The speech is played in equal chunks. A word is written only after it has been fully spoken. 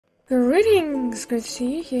Greetings, good to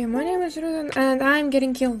see you here. My name is Ruben, and I'm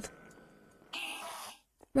getting killed.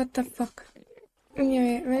 What the fuck?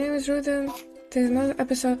 Anyway, my name is Ruben. This is another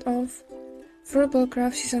episode of Fruitbowl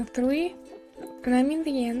Craft Season 3, and I'm in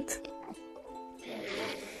the end.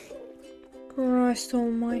 Christ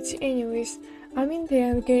almighty. Anyways, I'm in the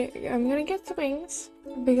end. I'm gonna get the wings,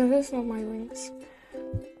 because that's not my wings.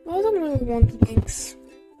 Well, I don't really want the wings.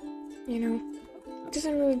 You know, it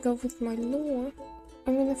doesn't really go with my lore.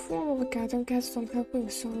 I'm in the form of a cat, and cats don't have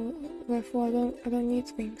wings, so therefore I don't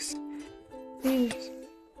need wings. Anyways,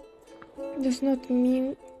 does not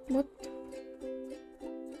mean what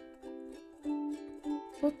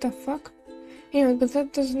the fuck? Anyway, but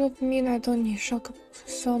that does not mean I don't need shulker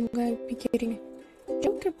boxes, so I'm gonna be getting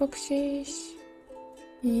shulker boxes.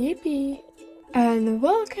 Yippee! And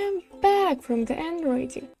welcome back from the end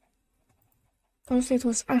rating. Honestly, it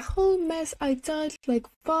was a whole mess. I died like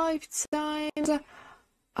 5 times.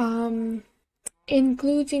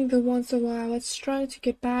 Including the ones where I was trying to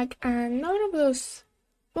get back, and none of those,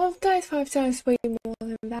 well, died 5 times, way more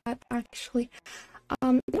than that, actually.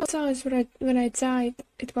 The times when I died,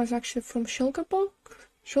 it was actually from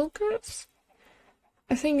shulkers.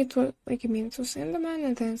 I think it was, like, it was Enderman,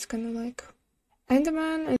 and then it's kind of like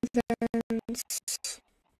Enderman, and then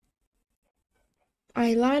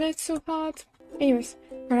I lied so hard. Anyways,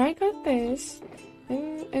 but I got this,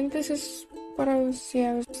 and this is what I was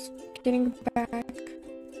getting back.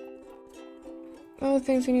 All the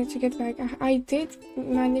things I need to get back. I did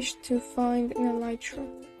manage to find an elytra,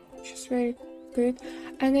 which is very good.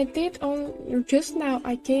 And I did just now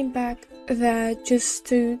I came back there just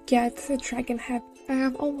to get the dragon head. I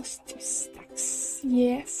have almost 2 stacks.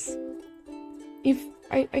 Yes. If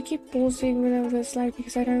I keep pausing whenever there's lag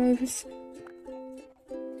because I don't know if it's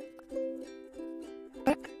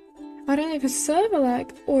server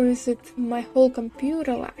lag or is it my whole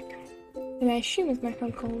computer lag. And I assume it's my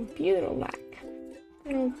whole computer lag.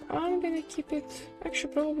 No, I'm gonna keep it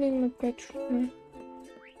actually probably in my bedroom.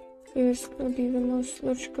 It's gonna be the most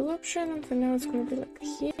logical option, and for now it's gonna be like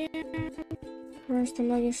here. First, I'm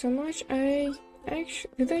lagging so much. I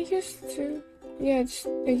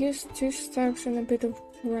used 2 stacks and a bit of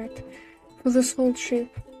bread for this whole trip.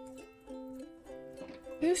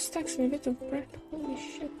 2 stacks and a bit of bread, holy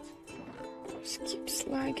shit. Just keeps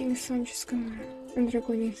lagging, so I'm just gonna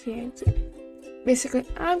undergo the end. Basically,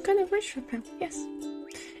 I'm kind of rich right now, yes.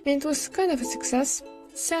 And it was kind of a success.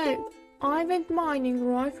 So, I went mining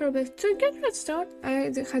right for a bit to get redstone.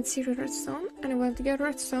 I had 0 redstone, and I went to get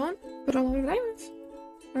redstone, but a lot of diamonds.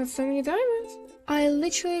 Not so many diamonds. I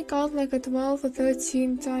literally got like a 12 or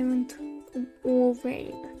 13 diamond ore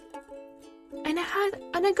vein. And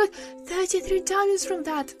I got 33 diamonds from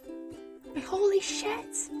that. Like, holy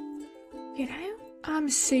shit. You know, I'm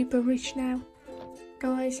super rich now.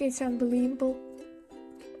 Guys, it's unbelievable.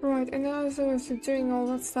 Right, and as I was doing all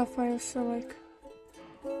that stuff, I also like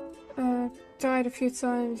died a few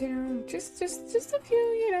times, you know, just a few,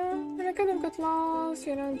 you know, and I kind of got lost,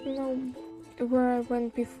 you know, didn't know where I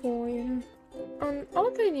went before, you know. On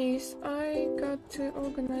other news, I got to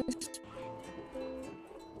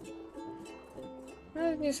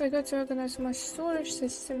organize my storage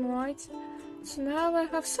system, right? So now I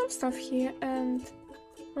have some stuff here and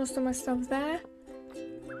most of my stuff there.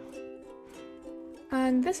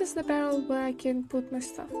 And this is the barrel where I can put my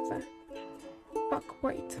stuff there. Fuck,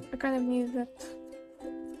 wait, I kind of need that.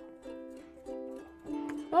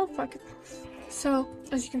 Oh, fuck it. So,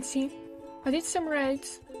 as you can see, I did some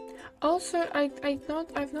raids. Also,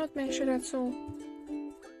 I've not mentioned at all.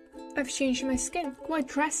 I've changed my skin quite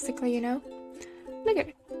drastically, you know. Look at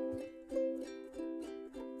it.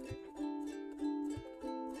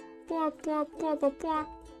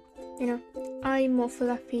 You know, I'm more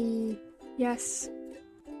fluffy. Yes.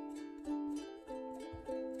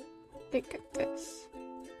 Look at this.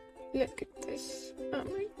 Look at this. Oh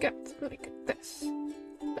my god. Look at this.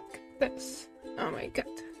 Look at this. Oh my god.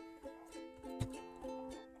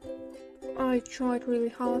 I tried really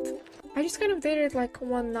hard. I just kind of did it like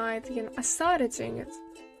one night, you know. I started doing it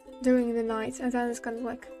during the night, and then it's kind of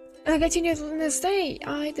like, and I continued the next day.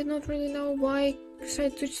 I did not really know why I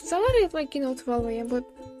decided to start it like, you know, 12 AM, but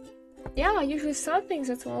yeah, I usually start things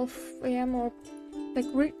at 12 AM or like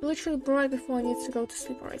literally right before I need to go to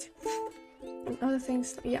sleep already. And other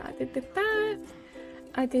things, yeah, I did the path,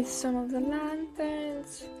 I did some of the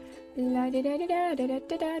lanterns, la da da da da da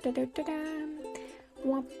da da da da da.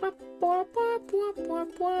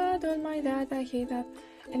 Don't mind that, I hear that.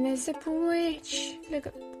 And there's a bridge. Look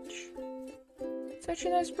at the bridge. Such a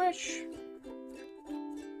nice bridge.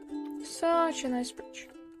 Such a nice bridge.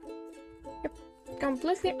 Yep,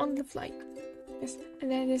 completely on the fly. Yes. And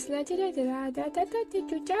then this la da da da da da da da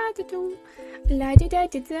da da da da la da da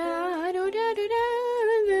da da da da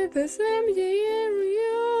da the same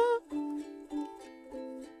area.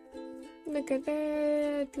 Look at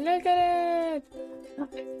it! Look at it!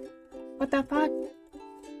 What the fuck?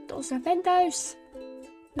 Those are windows!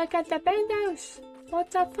 Look at the windows! What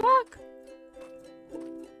the fuck?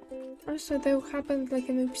 Also, that happened like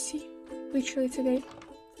an oopsie. Literally today.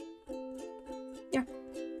 Yeah.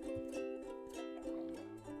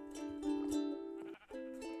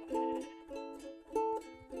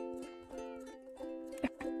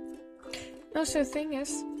 Also, the thing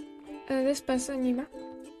is, this person, Nima,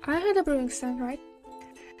 I had a brewing stand, right?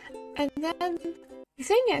 And then, the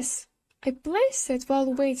thing is, I placed it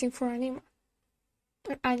while waiting for Anima.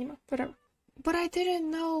 Or Anima, whatever. But I didn't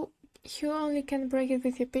know you only can break it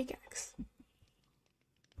with your pickaxe.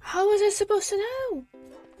 How was I supposed to know?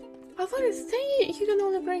 I wanted to think you can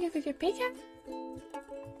only break it with your pickaxe.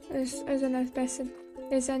 There's a nice person.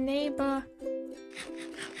 There's a neighbor.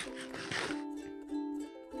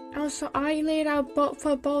 Also, I laid out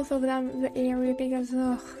for both of them the area because,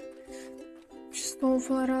 ugh, just go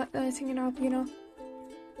for letting it up, you know.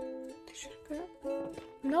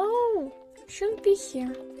 No, shouldn't be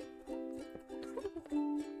here.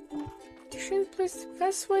 You shouldn't place.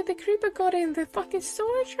 That's why the creeper got in the fucking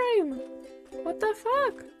storage room. What the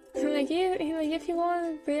fuck? Like, if you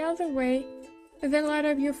want the other way, then light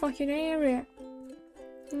up your fucking area.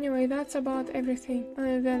 Anyway, that's about everything.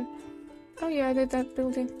 Other than, oh yeah, I did that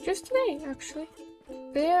building just today, actually.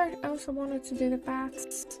 There, I also wanted to do the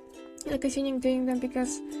paths. Continuing doing them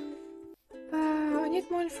because I need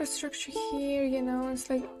more infrastructure here, you know. It's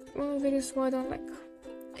like one of the reasons why I don't like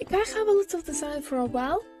I have a little design for a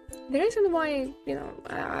well. The reason why, you know,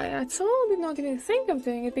 I told did not even think of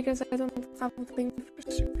doing it because I don't have the big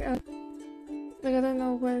infrastructure. Like, I don't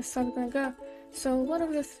know where the stuff's gonna go. So one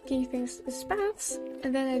of the key things is paths,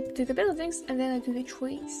 and then I do the buildings, and then I do the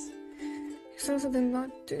trees. Because I also did not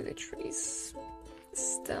do the trees.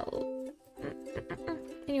 Still.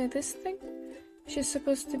 Anyway, this thing, she's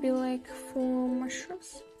supposed to be like for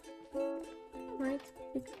mushrooms. Right?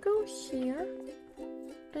 We go here,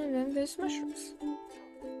 and then there's mushrooms.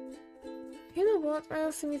 You know what? I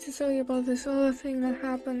also need to tell you about this other thing that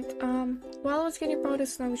happened. While I was getting powder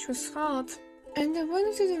snow, which was hot, and I went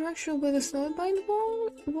into the direction where the snowbind wall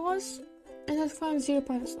was, and I found 0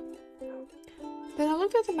 powder snow. Then I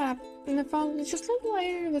looked at the map, and I found just a little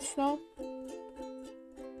area with snow.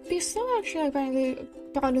 Because snow actually, apparently,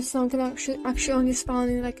 powder snow can actually only spawn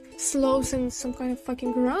in like slows and some kind of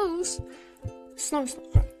fucking gross. Snow,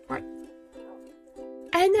 right?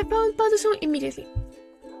 And I found powder snow immediately.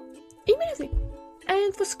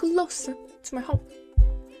 And it was closer to my home.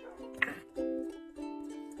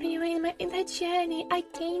 Anyway, in that journey, I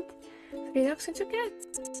gained 3 dogs and 2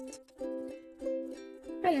 cats.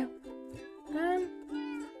 Hello.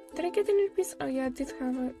 Did I get any rupees? Oh yeah, I did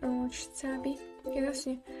have a watch tabby. Okay, that's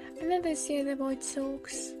new. And then there's the white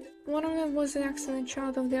silks. One of them was an accident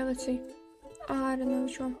child of the other 2. I don't know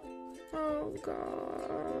which one. Oh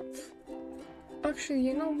god. Actually,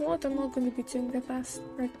 you know what? I'm not gonna be doing the past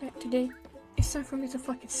right now today. It's time for me to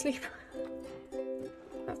fucking sleep.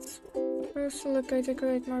 That's also look, I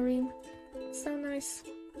decorate my room. So nice.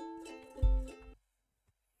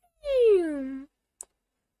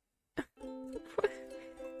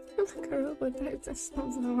 Look, a robot. That's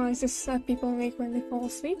not the noise that people make when they fall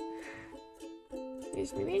asleep.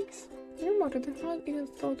 These meetings. You know what? I haven't even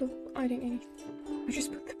thought of adding anything. I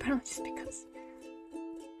just put the brown just because.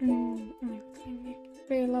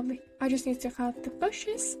 Very lovely. I just need to have the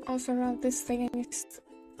bushes. Also around this thing,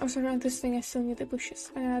 I still need the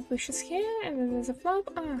bushes. I add bushes here, and then there's a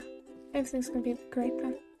flower. Everything's gonna be great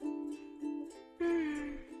then.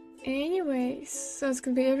 Anyways, so that's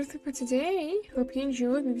gonna be everything for today. Hope you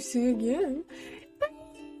enjoyed. Maybe see you again.